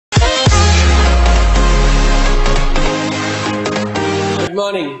Good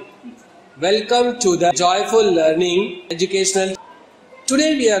morning. Welcome to the Joyful Learning Educational.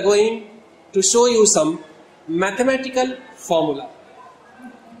 Today we are going to show you some mathematical formula.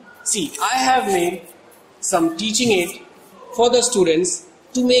 See, I have made some teaching aid for the students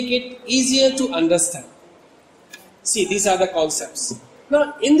to make it easier to understand. See, these are the concepts.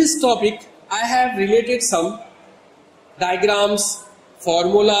 Now, in this topic, I have related some diagrams,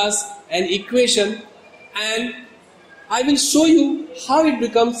 formulas and equation, and I will show you how it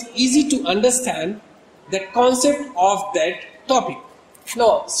becomes easy to understand the concept of that topic.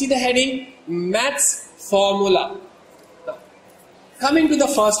 Now, see the heading, Maths Formula. Now, coming to the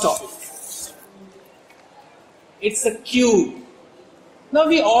first topic, it's a cube. Now,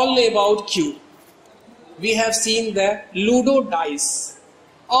 we all know about cube. We have seen the Ludo dice.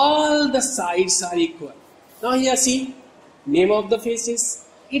 All the sides are equal. Now, here see, name of the faces.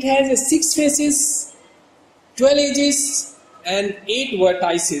 It has 6 faces, 12 edges and 8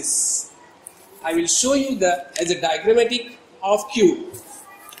 vertices. I will show you as a diagrammatic of cube.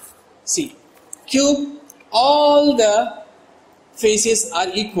 See, cube, all the faces are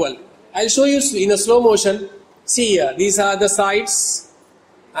equal. I will show you in a slow motion. See here, these are the sides.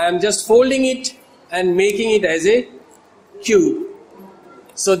 I am just folding it and making it as a cube.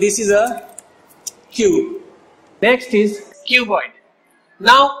 So this is a cube. Next is cuboid.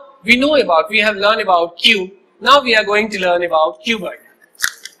 Now we have learned about cube. Now we are going to learn about cuboid.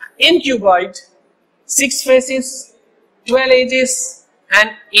 In cuboid, 6 faces, 12 edges and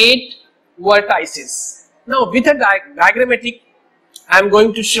 8 vertices. Now with a diagrammatic, I am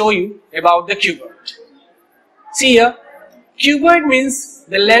going to show you about the cuboid. See here, cuboid means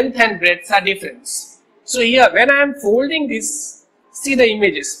the length and breadth are different. So here when I am folding this, see the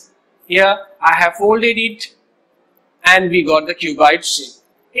images. Here I have folded it and we got the cuboid shape.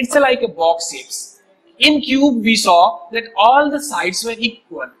 It's like a box shapes. In cube we saw that all the sides were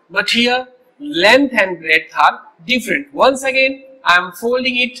equal, but here length and breadth are different. Once again I am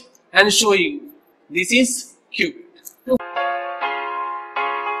folding it and showing you. This is cuboid.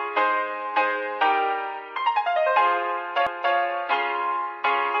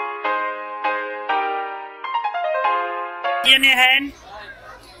 In your hand,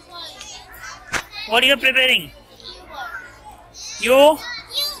 what are you preparing? You?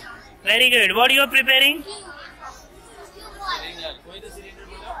 Very good. What are you preparing?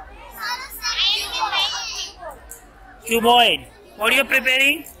 Cuboid. What are you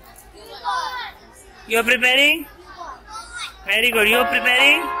preparing? You are preparing? Very good. You are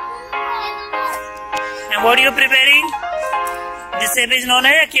preparing? And what are you preparing? This shape is known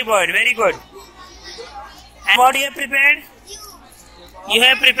as a cuboid. Very good. And what you have prepared? You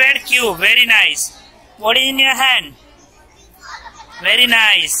have prepared cube. Very nice. What is in your hand? Very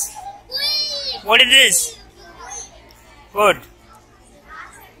nice. What is this? Good.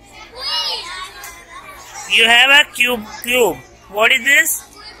 You have a cube. What is this?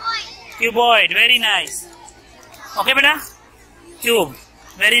 Cuboid. Very nice. Okay, beta? Cube.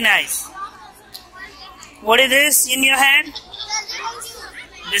 Very nice. What is this in your hand?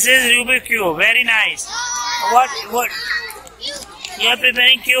 This is Rubik's cube. Very nice. What? You are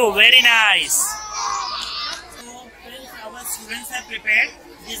preparing cube. Very nice. So, friends, our students have prepared.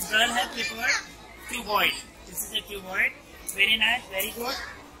 This girl has prepared cuboid. This is a cuboid. Very nice. Very good.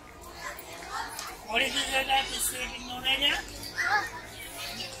 What is this type? This is known as a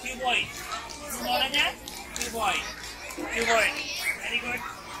cuboid. This is known as a cuboid. Cuboid. Very good.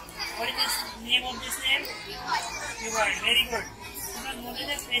 What is this name of this name? Cuboid. Very good. Now, notice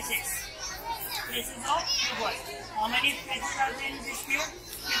the faces. Faces of cuboid. How many faces are there in this cube?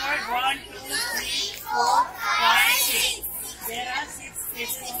 Cuboid 1, 2, 3, 4, 5, 6. There are 6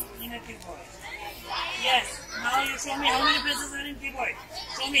 faces in a cuboid. Yes. Now you show me how many faces are in cuboid.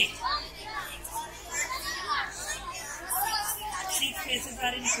 Show me. 6 faces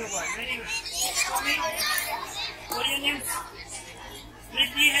are in cuboid. Very good. Show me. What is your name?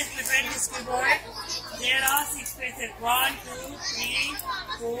 Riddhi has prepared this cuboid. There are 6 faces. 1, 2, 3,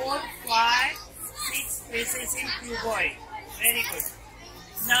 4, 5, 6 faces in cuboid. Very good.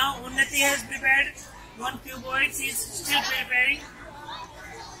 Now Unnati has prepared one cuboid. She is still preparing.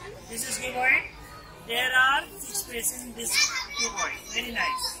 This is cuboid. There are 6 faces in this cuboid. Very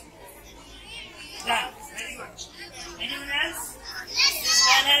nice. Done. Very good. Anyone else? This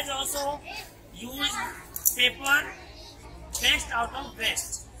girl has also used paper best out of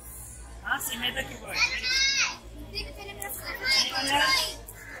best. She made the cuboid. Very good. Anyone else?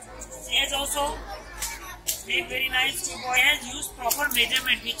 She has also made very nice cuboid. Has used proper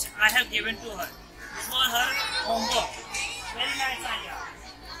measurement which I have given to her. This was her homework. Very nice idea.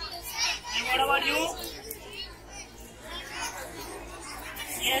 And what about you?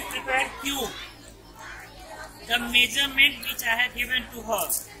 cube. The measurement which I have given to her.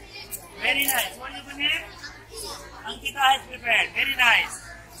 Very nice. What is your name? Ankita has prepared. Very nice.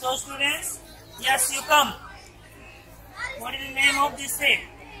 So students, yes, you come. What is the name of this shape?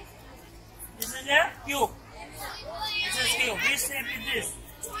 This is a cube. This is cube. Which shape is this?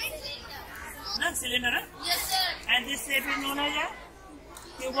 No, cylinder. Huh? Yes, sir. And this shape is known as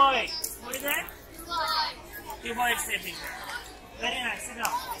a cuboid. What is that? Cuboid shape. Very nice. Sit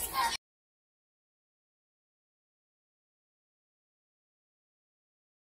down.